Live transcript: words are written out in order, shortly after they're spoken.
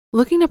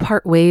Looking to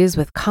part ways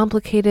with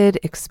complicated,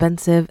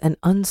 expensive, and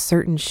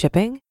uncertain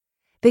shipping?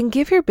 Then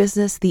give your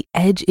business the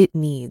edge it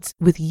needs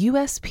with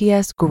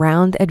USPS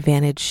Ground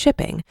Advantage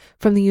shipping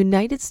from the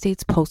United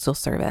States Postal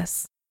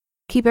Service.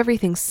 Keep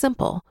everything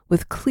simple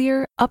with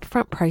clear,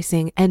 upfront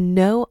pricing and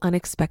no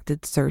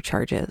unexpected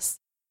surcharges.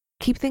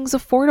 Keep things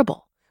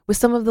affordable with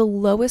some of the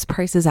lowest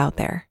prices out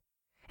there.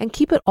 And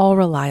keep it all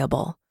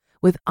reliable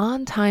with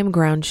on-time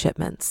ground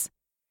shipments.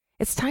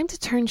 It's time to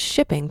turn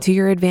shipping to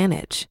your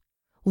advantage.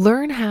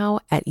 Learn how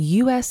at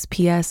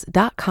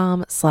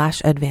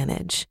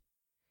USPS.com/advantage.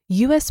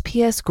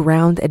 USPS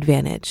Ground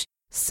Advantage.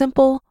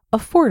 Simple,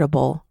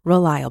 affordable,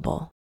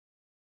 reliable.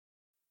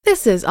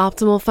 This is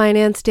Optimal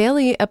Finance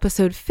Daily,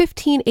 episode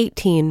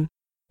 1518,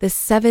 The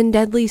 7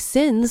 Deadly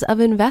Sins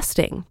of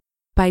Investing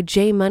by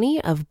Jay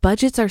Money of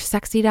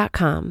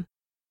BudgetsAreSexy.com.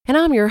 And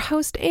I'm your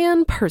host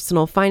and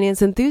personal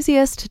finance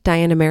enthusiast,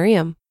 Diana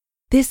Merriam.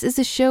 This is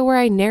a show where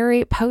I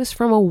narrate posts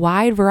from a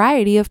wide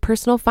variety of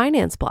personal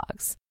finance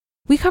blogs.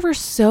 We cover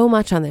so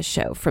much on this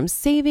show, from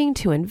saving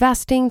to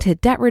investing to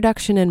debt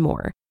reduction and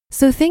more.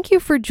 So thank you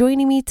for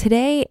joining me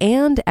today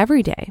and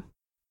every day.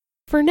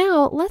 For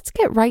now, let's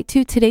get right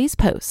to today's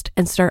post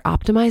and start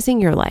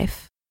optimizing your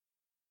life.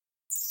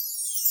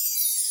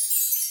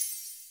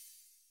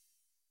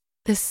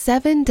 The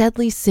 7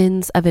 Deadly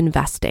Sins of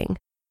Investing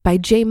by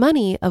Jay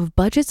Money of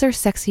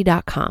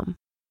BudgetsAreSexy.com.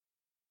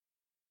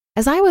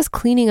 As I was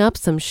cleaning up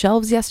some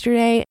shelves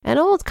yesterday, an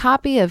old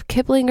copy of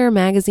Kiplinger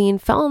magazine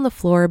fell on the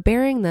floor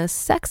bearing the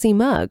sexy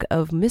mug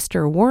of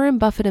Mr. Warren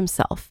Buffett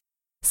himself.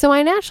 So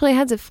I naturally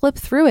had to flip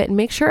through it and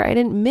make sure I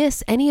didn't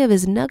miss any of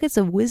his nuggets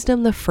of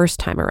wisdom the first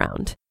time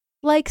around.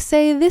 Like,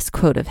 say, this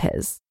quote of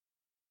his: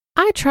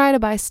 "I try to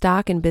buy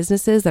stock in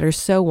businesses that are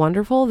so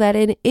wonderful that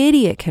an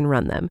idiot can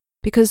run them,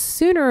 because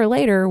sooner or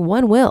later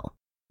one will."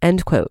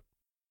 End quote.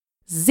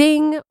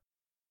 Zing!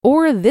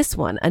 Or this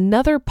one,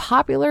 another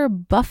popular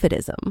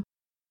Buffettism.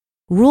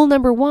 Rule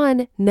number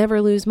 1,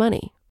 never lose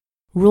money.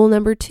 Rule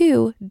number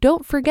 2,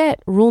 don't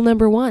forget rule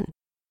number 1.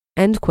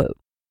 End quote.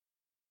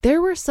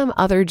 There were some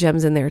other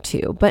gems in there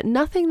too, but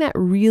nothing that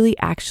really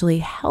actually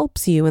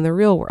helps you in the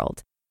real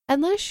world,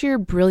 unless you're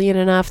brilliant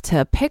enough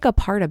to pick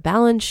apart a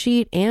balance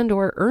sheet and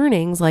or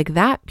earnings like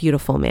that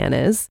beautiful man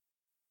is.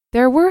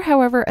 There were,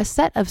 however, a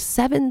set of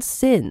 7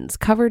 sins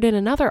covered in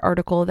another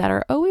article that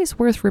are always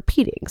worth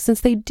repeating,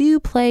 since they do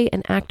play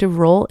an active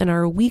role in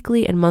our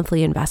weekly and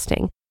monthly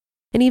investing.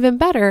 And even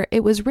better,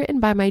 it was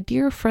written by my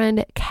dear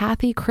friend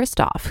Kathy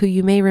Christoff, who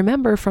you may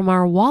remember from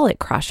our wallet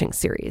crushing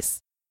series.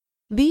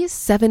 These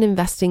 7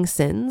 investing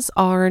sins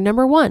are: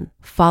 number 1,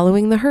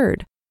 following the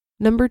herd;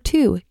 number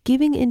 2,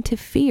 giving into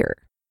fear;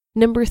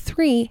 number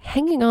 3,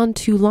 hanging on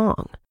too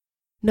long;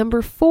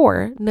 number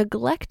 4,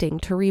 neglecting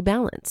to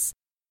rebalance;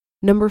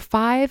 number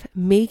 5,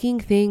 making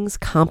things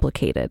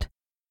complicated;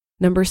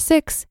 number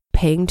 6,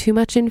 paying too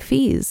much in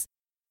fees;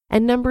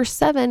 and number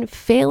 7,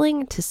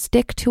 failing to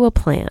stick to a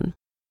plan.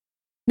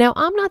 Now,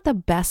 I'm not the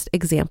best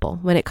example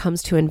when it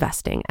comes to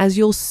investing, as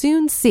you'll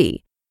soon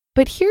see,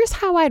 but here's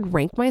how I'd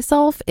rank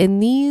myself in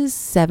these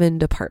 7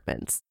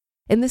 departments,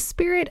 in the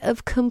spirit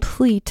of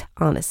complete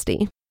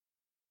honesty.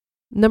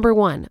 Number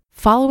 1,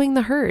 following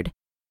the herd.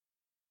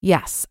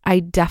 Yes, I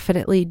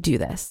definitely do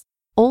this.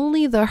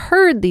 Only the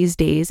herd these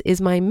days is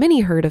my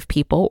mini herd of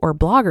people, or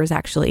bloggers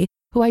actually,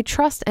 who I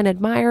trust and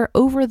admire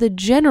over the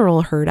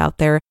general herd out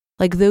there,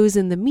 like those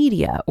in the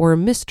media or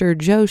Mr.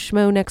 Joe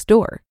Schmo next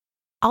door.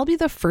 I'll be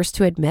the first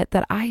to admit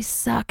that I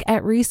suck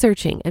at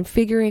researching and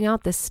figuring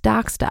out the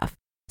stock stuff.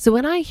 So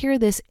when I hear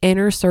this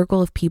inner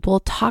circle of people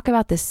talk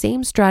about the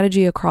same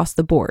strategy across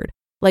the board,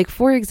 like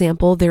for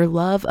example, their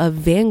love of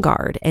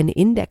Vanguard and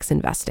index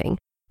investing,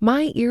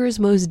 my ears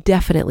most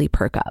definitely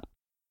perk up.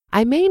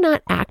 I may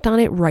not act on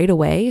it right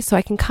away, so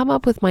I can come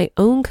up with my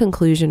own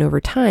conclusion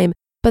over time,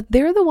 but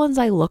they're the ones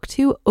I look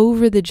to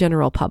over the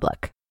general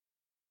public.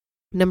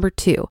 Number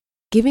 2,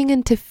 giving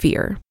into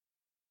fear.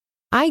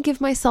 I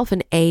give myself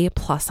an A+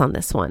 on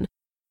this one.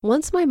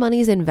 Once my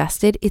money's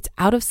invested, it's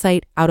out of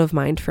sight, out of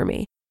mind for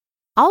me.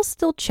 I'll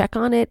still check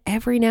on it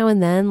every now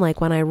and then, like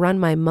when I run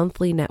my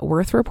monthly net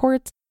worth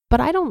reports, but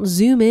I don't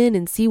zoom in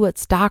and see what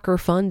stock or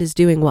fund is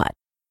doing what.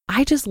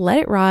 I just let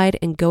it ride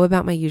and go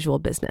about my usual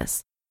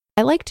business.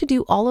 I like to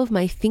do all of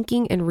my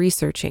thinking and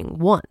researching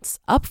once,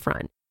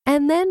 upfront,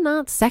 and then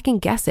not second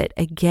guess it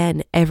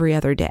again every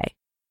other day.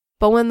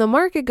 But when the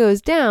market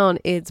goes down,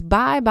 it's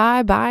buy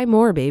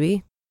more,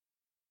 baby.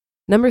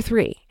 Number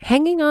 3,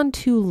 hanging on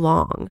too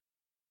long.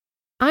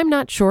 I'm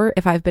not sure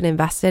if I've been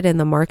invested in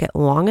the market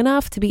long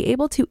enough to be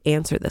able to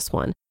answer this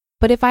one,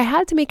 but if I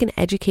had to make an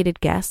educated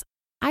guess,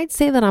 I'd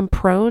say that I'm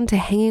prone to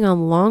hanging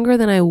on longer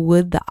than I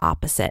would the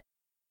opposite.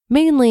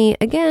 Mainly,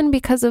 again,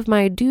 because of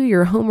my do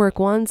your homework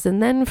once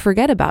and then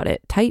forget about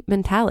it type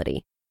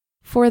mentality,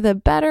 for the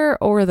better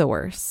or the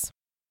worse.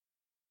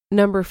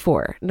 Number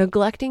 4,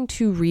 neglecting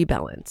to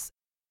rebalance.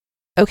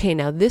 Okay,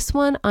 now this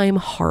one I'm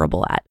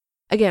horrible at.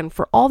 Again,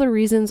 for all the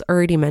reasons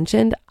already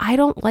mentioned, I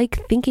don't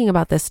like thinking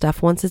about this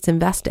stuff once it's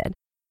invested.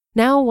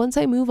 Now, once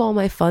I move all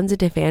my funds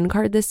into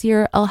Vanguard this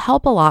year, I'll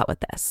help a lot with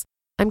this.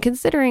 I'm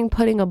considering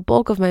putting a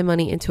bulk of my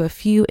money into a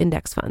few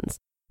index funds.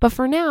 But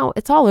for now,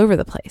 it's all over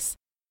the place.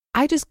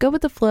 I just go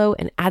with the flow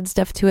and add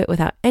stuff to it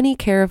without any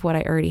care of what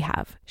I already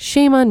have.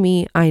 Shame on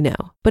me, I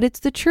know, but it's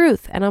the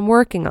truth and I'm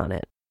working on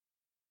it.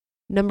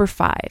 Number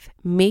 5,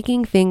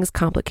 making things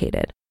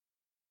complicated.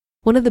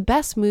 One of the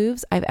best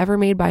moves I've ever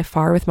made by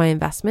far with my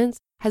investments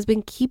has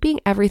been keeping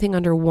everything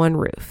under one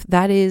roof,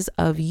 that is,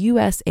 of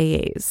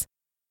USAAs.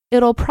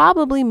 It'll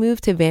probably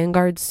move to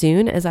Vanguard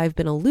soon, as I've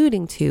been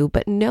alluding to,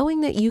 but knowing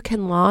that you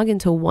can log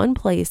into one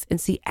place and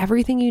see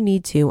everything you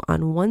need to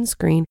on one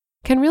screen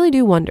can really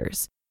do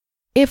wonders.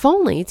 If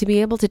only to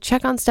be able to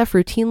check on stuff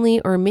routinely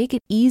or make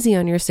it easy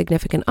on your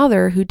significant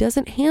other who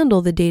doesn't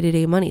handle the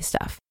day-to-day money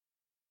stuff.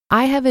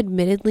 I have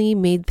admittedly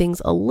made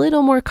things a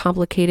little more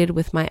complicated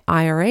with my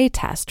IRA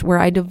test, where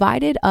I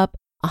divided up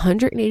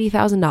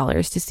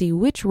 $180,000 to see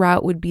which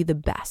route would be the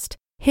best.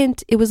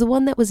 Hint, it was the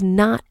one that was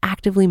not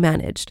actively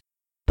managed.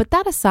 But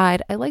that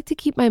aside, I like to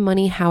keep my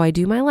money how I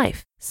do my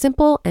life,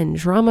 simple and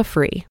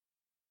drama-free.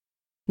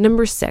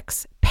 Number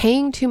 6,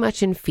 paying too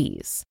much in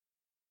fees.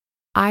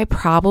 I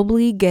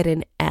probably get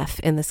an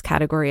F in this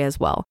category as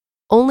well.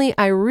 Only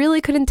I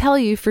really couldn't tell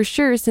you for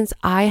sure since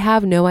I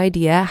have no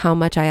idea how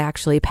much I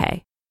actually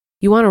pay.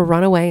 You want to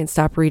run away and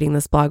stop reading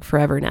this blog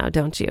forever now,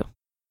 don't you?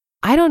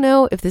 I don't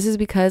know if this is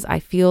because I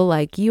feel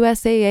like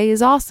USAA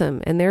is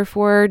awesome and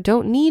therefore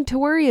don't need to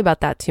worry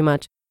about that too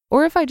much,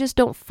 or if I just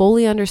don't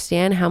fully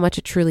understand how much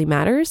it truly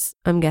matters.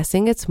 I'm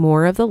guessing it's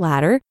more of the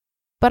latter,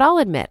 but I'll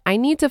admit I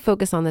need to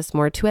focus on this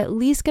more to at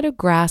least get a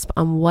grasp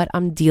on what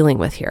I'm dealing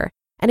with here.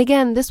 And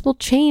again, this will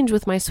change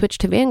with my switch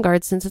to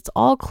Vanguard since it's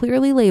all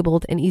clearly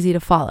labeled and easy to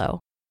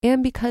follow.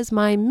 And because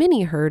my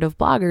mini herd of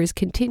bloggers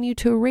continue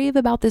to rave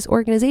about this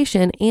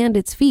organization and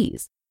its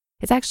fees.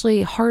 It's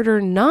actually harder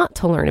not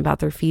to learn about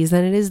their fees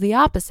than it is the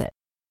opposite,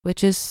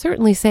 which is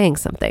certainly saying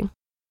something.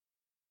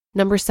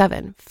 Number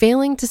 7,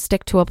 failing to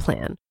stick to a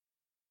plan.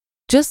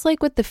 Just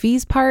like with the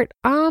fees part,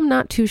 I'm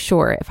not too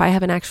sure if I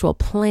have an actual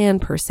plan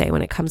per se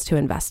when it comes to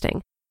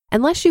investing.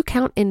 Unless you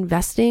count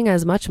investing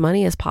as much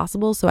money as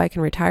possible so I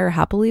can retire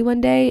happily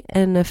one day,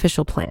 an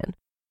official plan.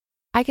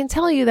 I can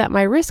tell you that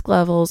my risk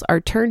levels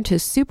are turned to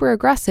super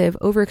aggressive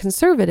over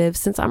conservative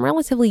since I'm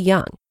relatively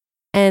young,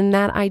 and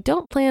that I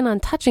don't plan on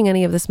touching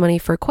any of this money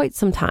for quite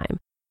some time.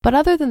 But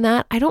other than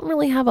that, I don't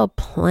really have a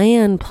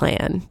plan.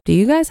 Do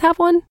you guys have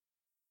one?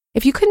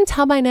 If you couldn't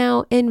tell by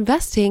now,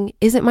 investing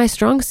isn't my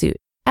strong suit,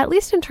 at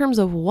least in terms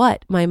of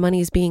what my money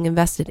is being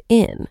invested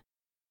in.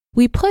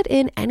 We put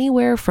in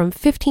anywhere from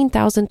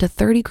 $15,000 to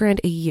 $30,000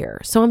 a year,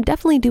 so I'm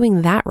definitely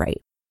doing that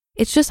right.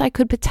 It's just I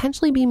could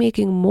potentially be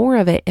making more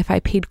of it if I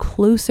paid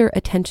closer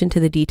attention to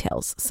the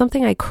details,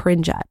 something I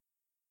cringe at.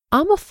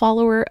 I'm a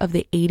follower of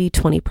the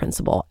 80-20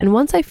 principle, and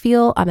once I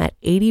feel I'm at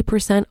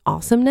 80%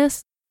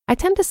 awesomeness, I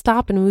tend to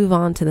stop and move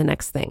on to the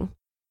next thing.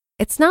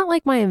 It's not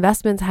like my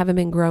investments haven't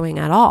been growing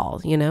at all,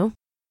 you know?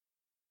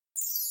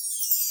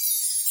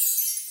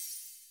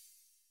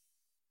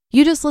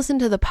 You just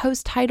listened to the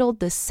post titled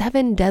The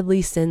 7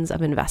 Deadly Sins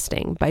of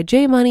Investing by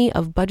Jay Money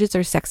of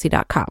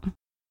BudgetsAreSexy.com.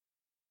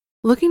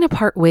 Looking to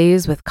part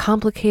ways with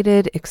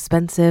complicated,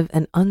 expensive,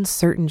 and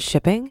uncertain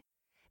shipping?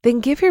 Then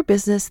give your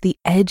business the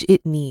edge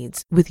it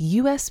needs with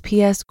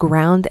USPS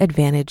Ground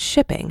Advantage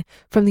shipping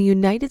from the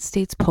United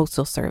States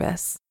Postal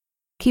Service.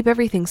 Keep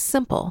everything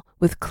simple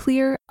with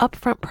clear,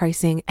 upfront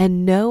pricing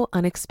and no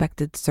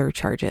unexpected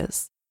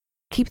surcharges.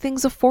 Keep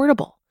things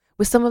affordable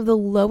with some of the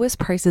lowest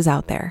prices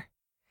out there.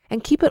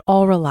 And keep it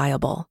all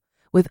reliable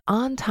with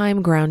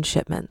on-time ground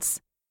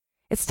shipments.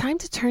 It's time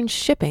to turn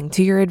shipping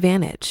to your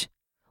advantage.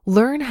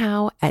 Learn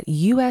how at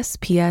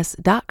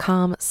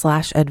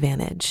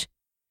USPS.com/advantage.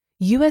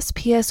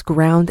 USPS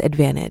Ground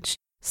Advantage.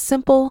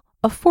 Simple,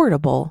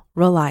 affordable,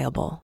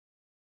 reliable.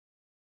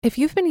 If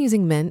you've been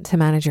using Mint to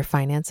manage your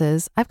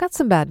finances, I've got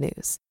some bad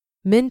news.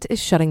 Mint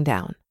is shutting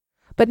down.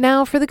 But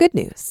now for the good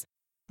news.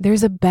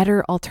 There's a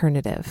better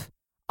alternative.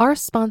 Our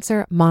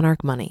sponsor,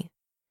 Monarch Money.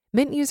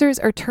 Mint users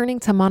are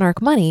turning to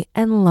Monarch Money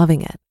and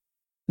loving it.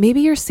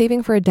 Maybe you're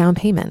saving for a down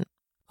payment,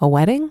 a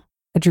wedding,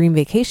 a dream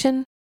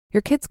vacation,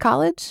 your kids'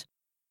 college.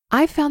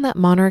 I've found that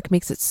Monarch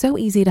makes it so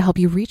easy to help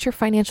you reach your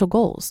financial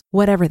goals,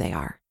 whatever they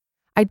are.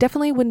 I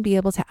definitely wouldn't be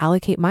able to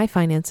allocate my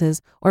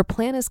finances or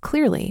plan as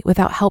clearly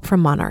without help from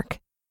Monarch.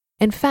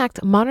 In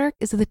fact, Monarch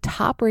is the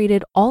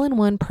top-rated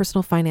all-in-one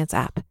personal finance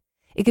app.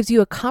 It gives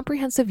you a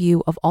comprehensive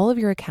view of all of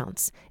your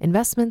accounts,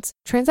 investments,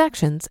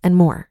 transactions, and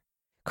more.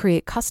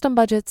 Create custom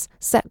budgets,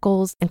 set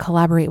goals, and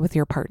collaborate with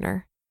your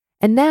partner.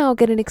 And now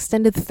get an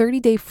extended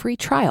 30-day free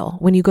trial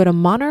when you go to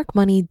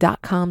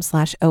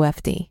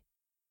monarchmoney.com/OFD.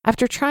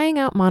 After trying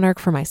out Monarch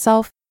for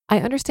myself,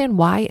 I understand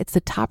why it's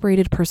the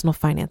top-rated personal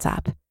finance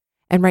app.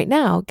 And right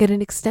now, get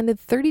an extended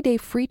 30-day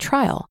free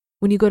trial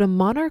when you go to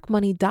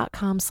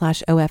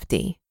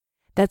monarchmoney.com/OFD.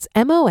 That's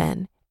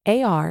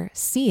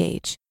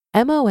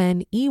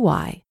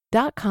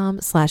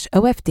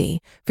monarchmoney.com/OFD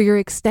for your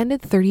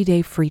extended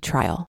 30-day free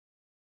trial.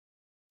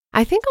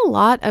 I think a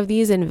lot of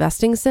these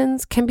investing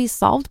sins can be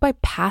solved by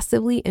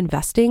passively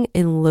investing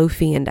in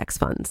low-fee index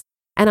funds.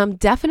 And I'm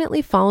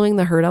definitely following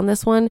the herd on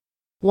this one,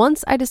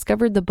 Once I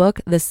discovered the book,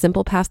 The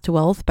Simple Path to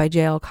Wealth by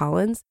J.L.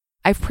 Collins,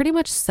 I've pretty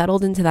much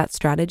settled into that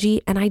strategy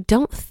and I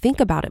don't think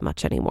about it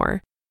much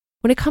anymore.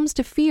 When it comes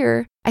to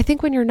fear, I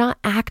think when you're not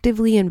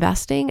actively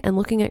investing and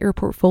looking at your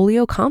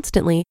portfolio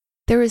constantly,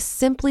 there is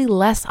simply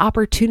less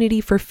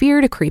opportunity for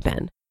fear to creep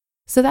in.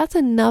 So that's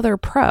another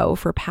pro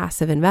for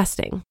passive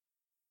investing.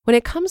 When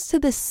it comes to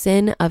the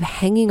sin of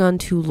hanging on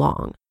too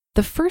long,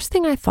 the first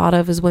thing I thought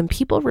of is when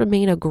people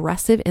remain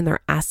aggressive in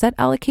their asset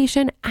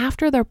allocation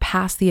after they're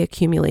past the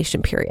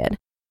accumulation period.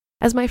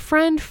 As my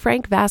friend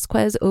Frank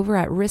Vasquez over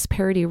at Risk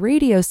Parity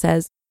Radio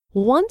says,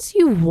 once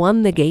you've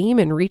won the game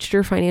and reached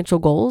your financial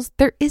goals,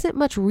 there isn't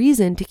much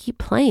reason to keep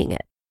playing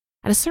it.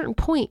 At a certain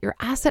point, your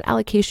asset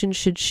allocation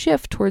should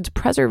shift towards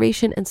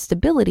preservation and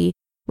stability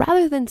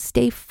rather than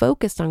stay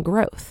focused on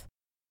growth.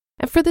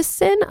 And for the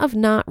sin of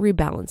not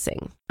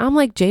rebalancing, I'm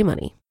like J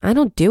Money. I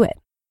don't do it.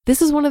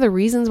 This is one of the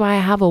reasons why I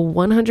have a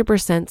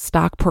 100%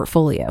 stock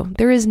portfolio.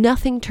 There is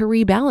nothing to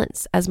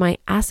rebalance as my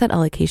asset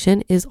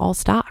allocation is all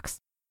stocks.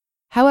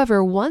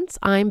 However, once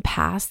I'm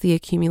past the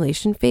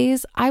accumulation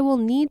phase, I will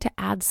need to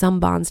add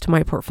some bonds to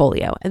my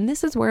portfolio, and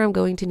this is where I'm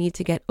going to need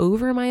to get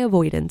over my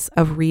avoidance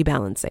of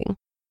rebalancing.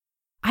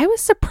 I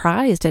was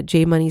surprised at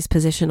J Money's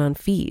position on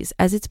fees,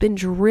 as it's been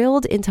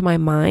drilled into my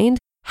mind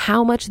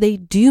how much they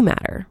do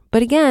matter.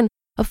 But again,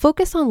 a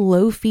focus on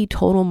low-fee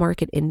total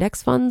market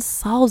index funds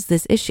solves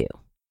this issue.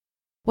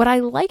 What I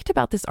liked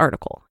about this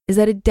article is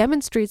that it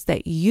demonstrates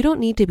that you don't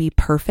need to be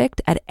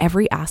perfect at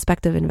every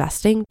aspect of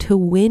investing to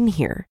win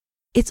here.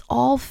 It's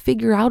all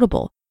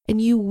figure-outable, and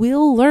you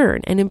will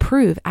learn and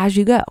improve as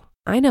you go.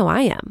 I know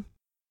I am.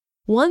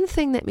 One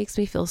thing that makes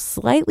me feel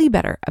slightly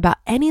better about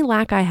any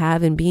lack I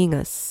have in being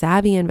a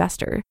savvy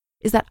investor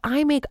is that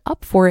I make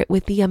up for it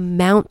with the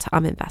amount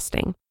I'm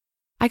investing.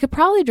 I could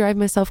probably drive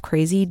myself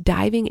crazy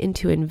diving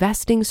into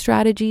investing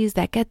strategies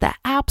that get the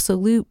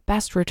absolute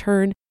best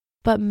return,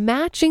 but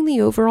matching the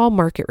overall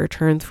market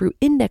return through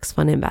index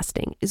fund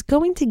investing is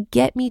going to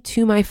get me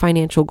to my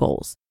financial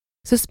goals.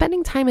 So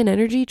spending time and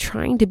energy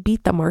trying to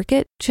beat the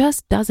market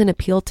just doesn't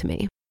appeal to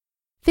me.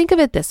 Think of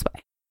it this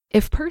way.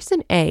 If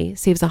person A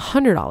saves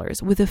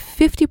 $100 with a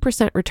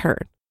 50% return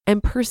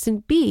and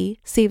person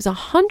B saves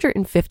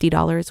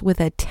 $150 with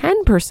a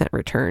 10%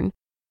 return,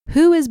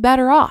 who is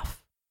better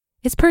off?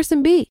 It's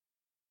person B.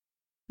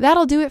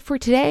 That'll do it for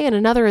today and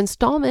another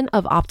installment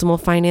of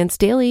Optimal Finance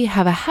Daily.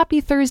 Have a happy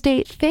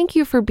Thursday. Thank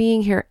you for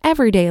being here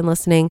every day and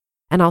listening,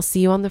 and I'll see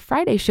you on the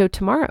Friday show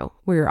tomorrow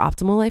where your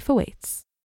optimal life awaits.